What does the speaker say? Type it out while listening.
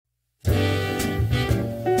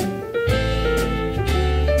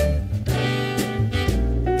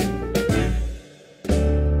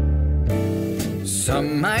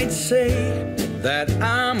Some might say that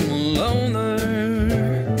I'm a loner,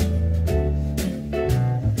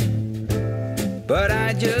 but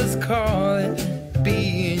I just call it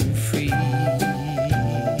being free.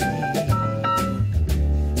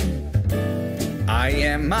 I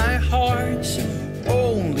am my heart's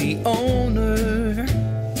only owner,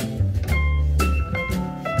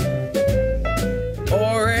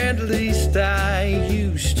 or at least I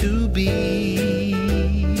used to be.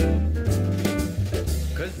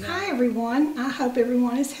 Hi everyone, I hope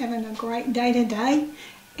everyone is having a great day today.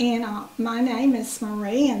 And my name is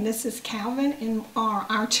Marie and this is Calvin, and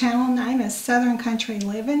our channel name is Southern Country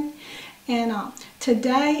Living. And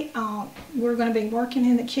today we're going to be working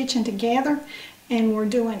in the kitchen together, and we're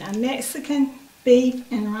doing a Mexican beef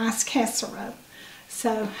and rice casserole.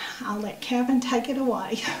 So I'll let Calvin take it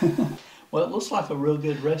away. Well, it looks like a real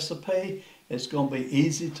good recipe. It's going to be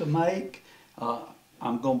easy to make.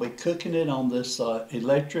 I'm going to be cooking it on this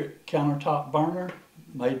electric countertop burner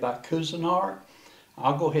made by Cuisinart.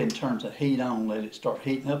 I'll go ahead and turn the heat on, let it start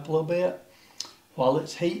heating up a little bit. While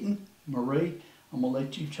it's heating, Marie, I'm going to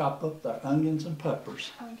let you chop up the onions and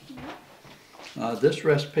peppers. This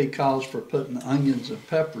recipe calls for putting the onions and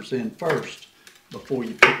peppers in first before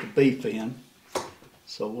you put the beef in.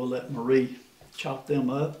 So we'll let Marie chop them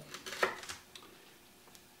up.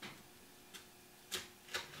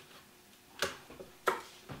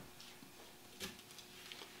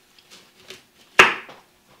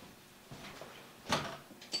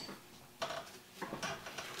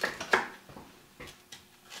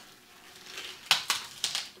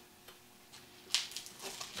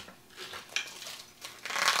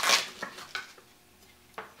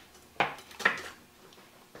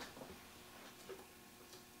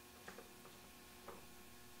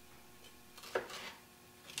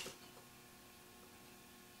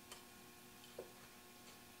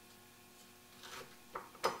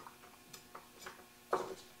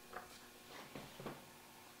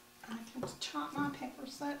 Chop my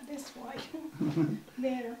peppers up this way.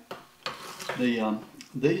 Better.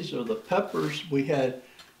 These are the peppers we did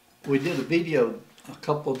a video a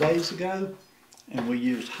couple of days ago, and we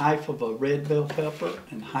used half of a red bell pepper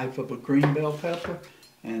and half of a green bell pepper,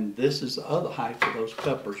 and this is the other half of those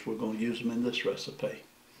peppers. We're going to use them in this recipe.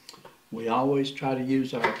 We always try to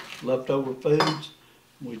use our leftover foods.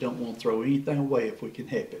 We don't want to throw anything away if we can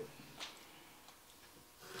help it.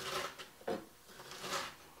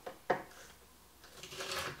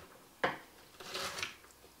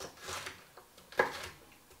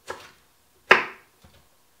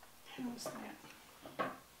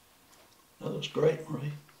 That looks great,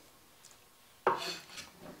 Marie.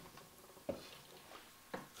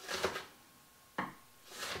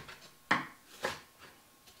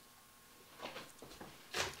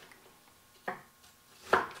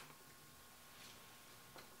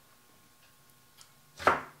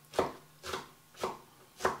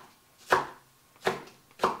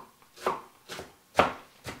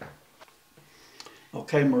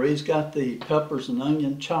 Okay, Marie's got the peppers and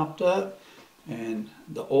onion chopped up, and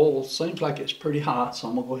the oil seems like it's pretty hot, so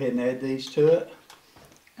I'm going to go ahead and add these to it.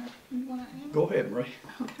 You want to add? Go ahead, Marie.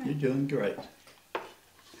 Okay. You're doing great.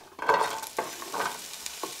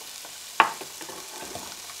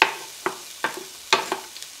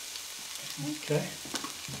 Okay,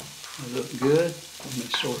 they look good. Let me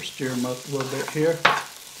sort of stir them up a little bit here.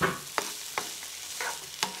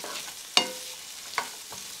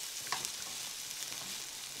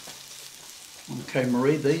 Okay,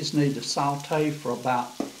 Marie, these need to saute for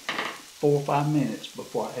about 4 or 5 minutes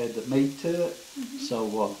before I add the meat to it. So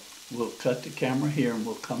we'll cut the camera here and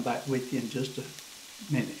we'll come back with you in just a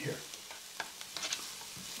minute here.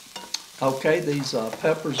 Okay, these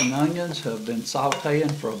peppers and onions have been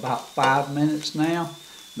sauteing for about 5 minutes now.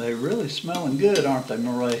 They're really smelling good, aren't they,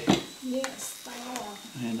 Marie? Yes, they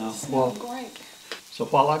are. And, they smell great. So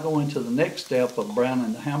while I go into the next step of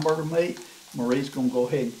browning the hamburger meat, Marie's going to go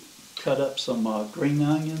ahead and cut up some green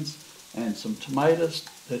onions and some tomatoes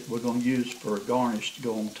that we're going to use for a garnish to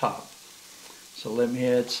go on top. So let me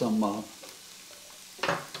add some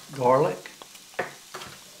garlic.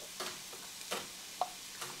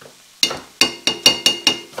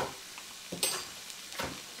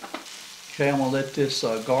 Okay, I'm going to let this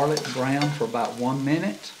garlic brown for about 1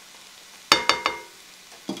 minute.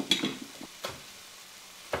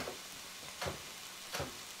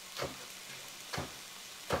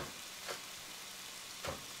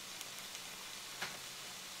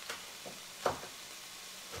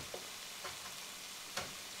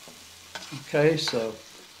 Okay, so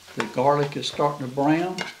the garlic is starting to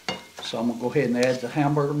brown, so I'm going to go ahead and add the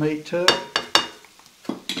hamburger meat to it.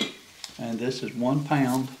 And this is 1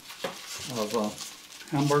 pound of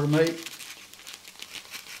hamburger meat.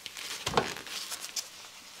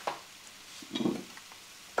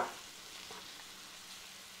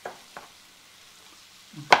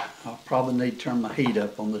 I'll probably need to turn my heat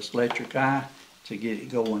up on this electric eye to get it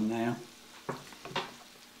going now.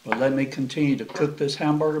 But let me continue to cook this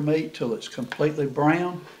hamburger meat till it's completely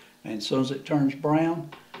brown, and as soon as it turns brown,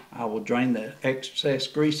 I will drain the excess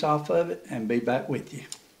grease off of it and be back with you.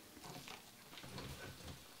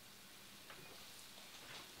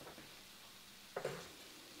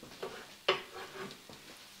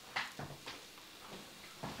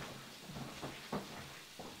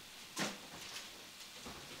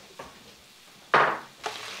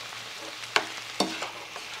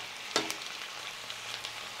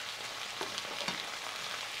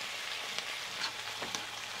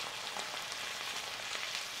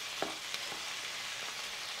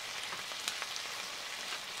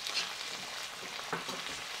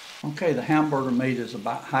 Okay, the hamburger meat is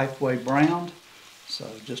about halfway browned, so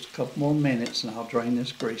just a couple more minutes and I'll drain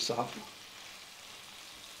this grease off.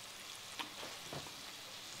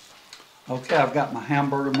 Okay, I've got my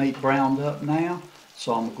hamburger meat browned up now,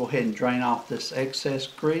 so I'm going to go ahead and drain off this excess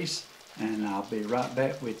grease, and I'll be right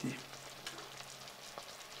back with you.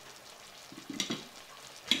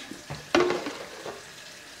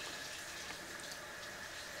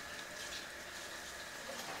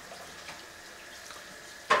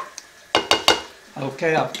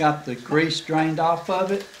 Okay, I've got the grease drained off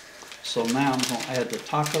of it, so now I'm going to add the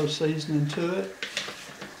taco seasoning to it.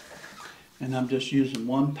 And I'm just using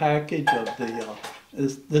one package of the,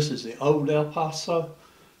 this is the Old El Paso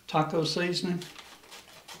taco seasoning.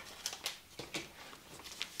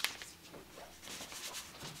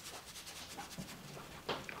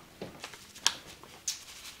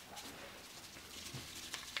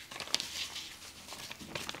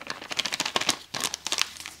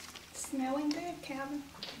 Smelling good, Calvin.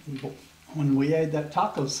 When we ate that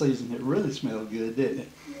taco seasoning, it really smelled good, didn't it?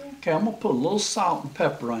 Yeah. Okay, I'm going to put a little salt and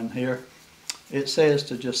pepper in here. It says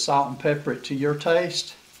to just salt and pepper it to your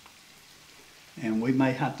taste. And we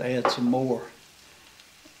may have to add some more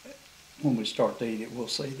when we start to eat it. We'll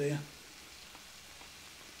see then.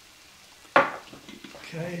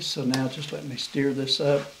 Okay, so now just let me stir this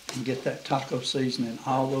up and get that taco seasoning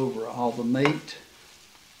all over all the meat.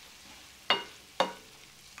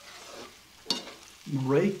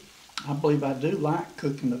 Marie, I believe I do like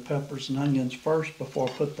cooking the peppers and onions first before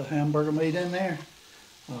I put the hamburger meat in there.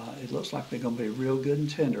 It looks like they're going to be real good and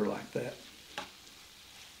tender like that.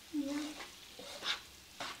 Yeah.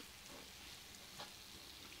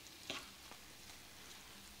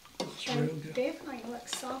 Looks real good. Definitely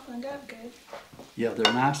looks softened up good. Yeah,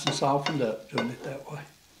 they're nice and softened up doing it that way.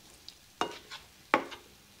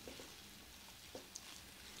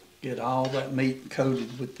 Get all that meat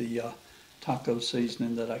coated with the taco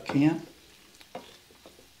seasoning that I can.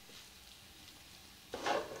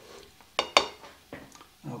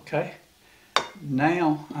 Okay,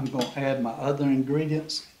 now I'm going to add my other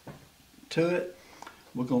ingredients to it.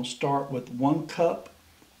 We're going to start with 1 cup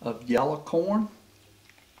of yellow corn.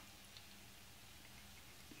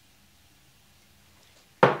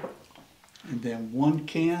 And then 1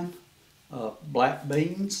 can of black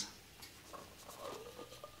beans.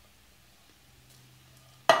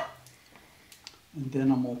 And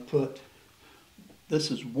then I'm going to put,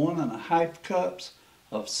 this is 1½ cups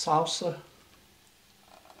of salsa,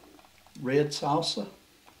 red salsa.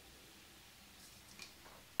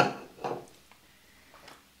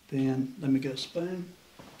 Then let me get a spoon.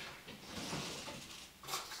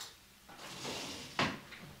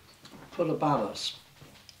 Put about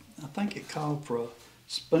I think it called for 1.5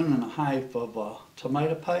 spoons of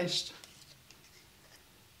tomato paste.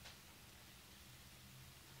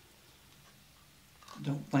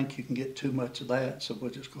 Don't think you can get too much of that, so we'll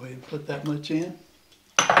just go ahead and put that much in.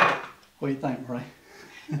 What do you think, Ray?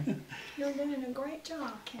 You're doing a great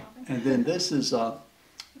job, Calvin. And then this is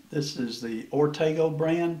the Ortego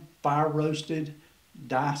brand fire roasted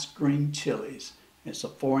diced green chilies. It's a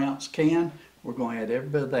 4-ounce can. We're going to add every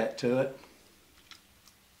bit of that to it.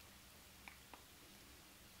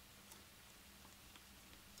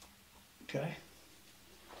 Okay.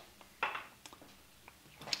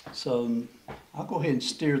 So I'll go ahead and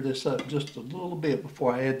stir this up just a little bit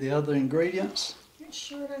before I add the other ingredients. It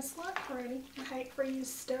sure does look pretty. I hate for you to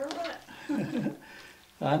stir it up.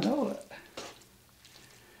 I know it.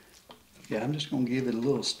 Yeah, I'm just going to give it a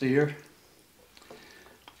little stir.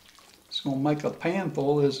 It's going to make a pan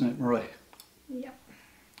full, isn't it, Marie? Yep.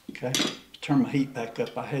 Okay, turn my heat back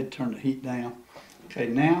up. I had to turn the heat down. Okay,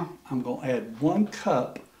 now I'm going to add 1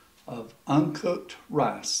 cup of uncooked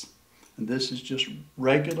rice. And this is just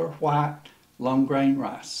regular white long grain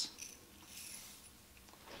rice.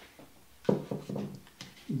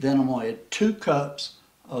 Then I'm going to add 2 cups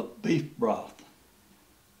of beef broth.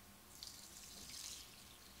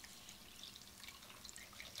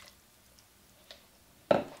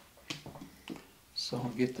 So I'll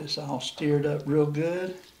get this all stirred up real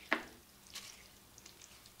good.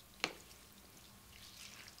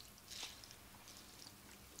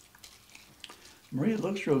 Marie, it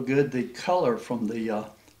looks real good. The color from the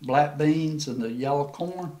black beans and the yellow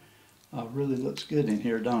corn really looks good in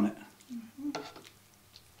here, don't it? Mm-hmm.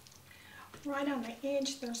 Right on the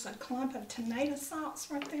edge, there's a clump of tomato sauce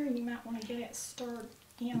right there. You might want to get it stirred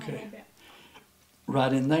in a little bit.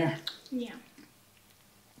 Right in there? Yeah.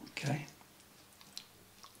 Okay.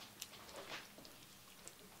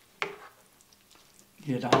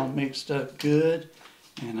 Get all mixed up good.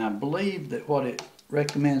 And I believe that what it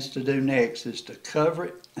recommends to do next is to cover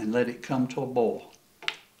it and let it come to a boil.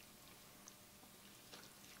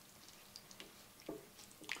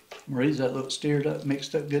 Marie, does that look stirred up,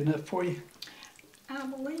 mixed up good enough for you? I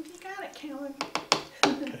believe you got it, Kelly.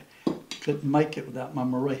 Okay. Couldn't make it without my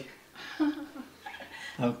Marie.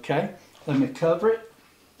 Okay, let me cover it.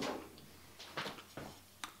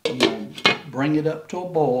 I'm going to bring it up to a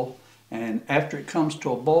boil, and after it comes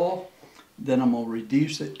to a boil, then I'm going to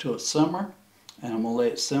reduce it to a simmer, and I'm going to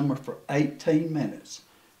let it simmer for 18 minutes.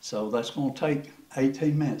 So that's going to take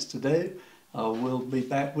 18 minutes to do. We'll be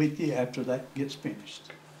back with you after that gets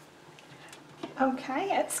finished.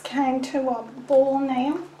 Okay, it's came to a boil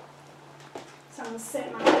now. So I'm going to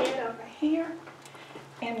set my lid over here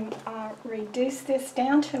and reduce this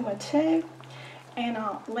down to a 2. And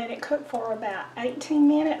I'll let it cook for about 18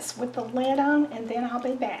 minutes with the lid on, and then I'll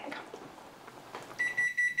be back.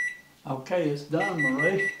 Okay, it's done,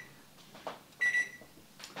 Marie.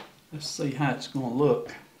 Let's see how it's going to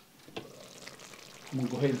look. I'm going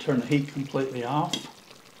to go ahead and turn the heat completely off.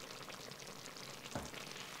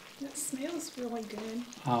 It smells really good.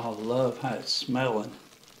 I love how it's smelling.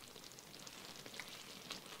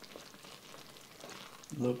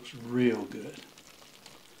 Looks real good.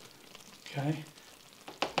 Okay.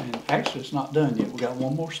 And actually it's not done yet. We got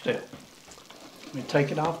one more step. Let me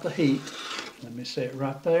take it off the heat. Let me set it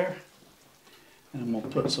right there. And I'm going to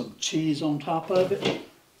put some cheese on top of it.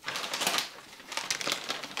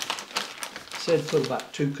 Said put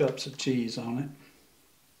about 2 cups of cheese on it.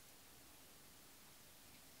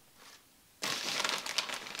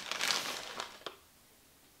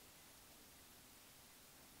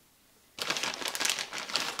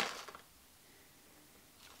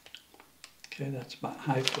 Okay, that's about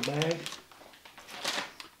half the bag.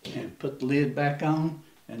 And put the lid back on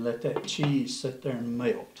and let that cheese sit there and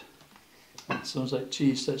melt. And as soon as that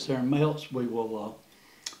cheese sits there and melts, we will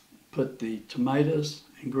put the tomatoes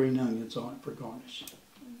and green onions on it for garnish.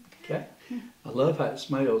 Okay? I love how it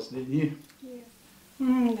smells, didn't you?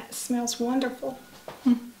 Yeah. That smells wonderful.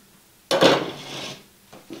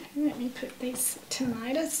 Let me put these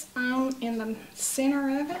tomatoes on in the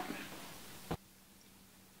center of it.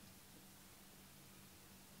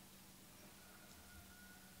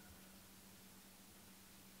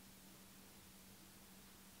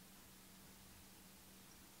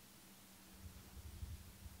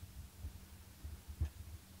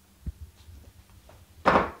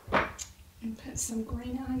 And put some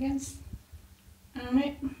green onions on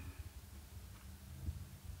it.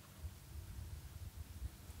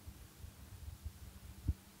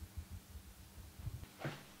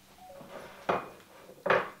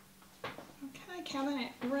 Okay, Kevin,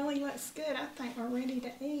 it really looks good. I think we're ready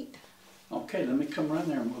to eat. Okay, let me come around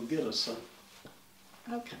there and we'll get us some.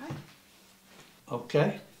 Okay.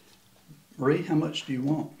 Okay. Marie, how much do you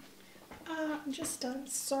want? Just a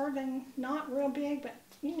serving, not real big, but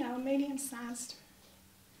you know, medium sized.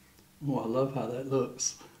 Oh, I love how that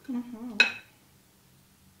looks. Mm-hmm.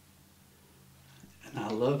 And I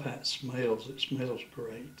love how it smells. It smells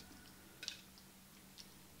great.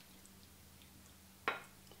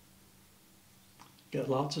 Got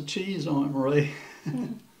lots of cheese on it, Marie.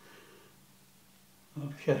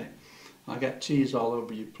 Okay. I got cheese all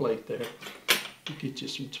over your plate there. I'll get you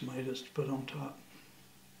some tomatoes to put on top.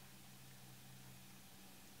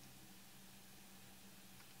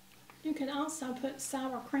 You could also put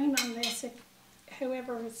sour cream on this if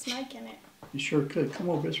whoever is making it. You sure could. Come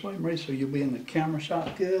over this way, Marie, so you'll be in the camera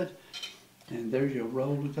shot good. And there's your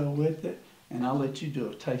roll to go with it. And I'll let you do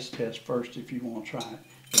a taste test first if you want to try it.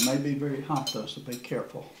 It may be very hot though, so be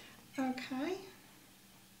careful. Okay.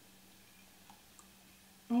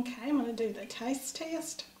 Okay, I'm going to do the taste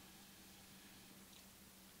test.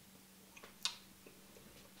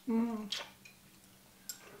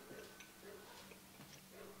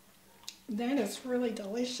 That is really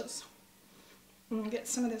delicious. I'm going to get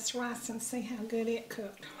some of this rice and see how good it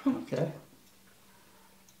cooked. Okay.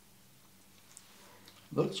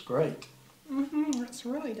 Looks great. It's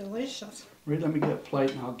really delicious. Really, let me get a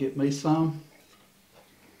plate and I'll get me some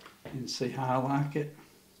and see how I like it.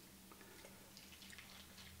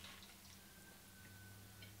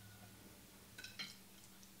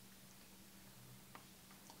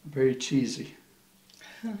 Very cheesy.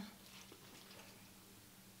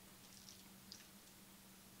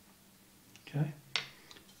 Okay.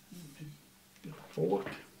 Get a fork.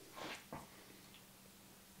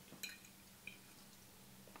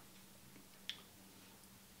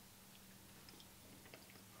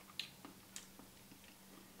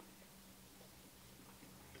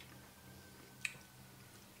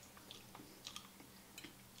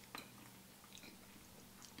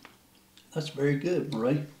 That's very good,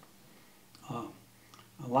 Marie. I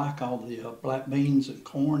like all the black beans and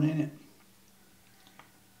corn in it.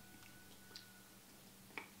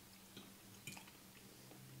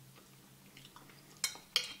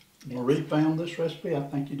 Marie found this recipe. I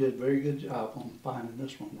think you did a very good job on finding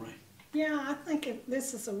this one, Marie. Yeah, I think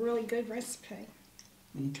this is a really good recipe.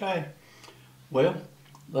 Okay. Well,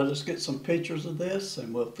 let us get some pictures of this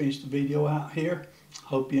and we'll finish the video out here.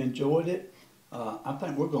 Hope you enjoyed it. I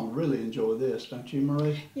think we're going to really enjoy this, don't you,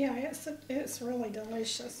 Marie? Yeah, it's really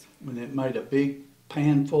delicious. When it made a big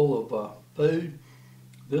pan full of food,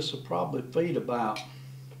 this will probably feed about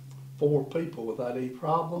 4 people without any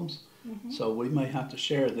problems. So we may have to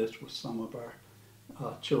share this with some of our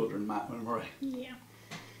children, might we, Marie? Yeah.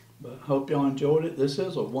 But hope y'all enjoyed it. This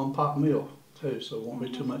is a one-pot meal too, so it won't be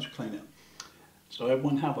too much cleanup. So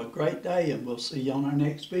everyone have a great day, and we'll see you on our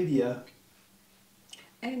next video.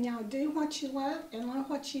 And y'all do what you love and love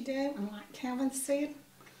what you do. And like Calvin said,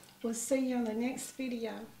 we'll see you in the next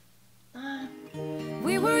video. Bye.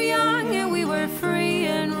 We were young and we were free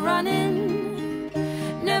and running,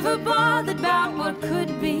 never bothered about what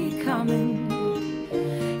could be coming.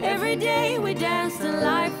 Every day we danced and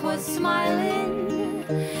life was smiling.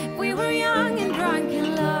 We were young and drunk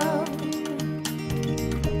in love.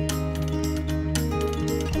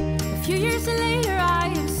 A few years later I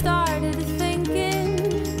have started thinking,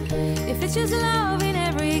 if it's just love in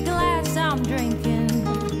every glass I'm drinking,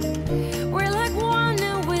 we're like one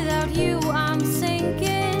and without you I'm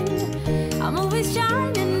sinking. I'm always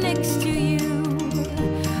shining next to you.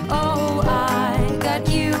 Oh, I got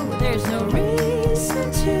you, there's no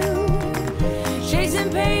reason to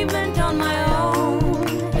chasing pavement on my own,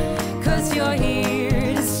 'cause you're here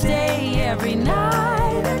to stay every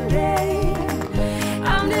night and day.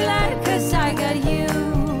 I'm delighted 'cause I got you.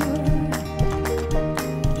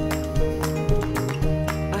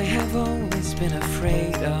 I have always been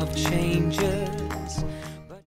afraid of changes.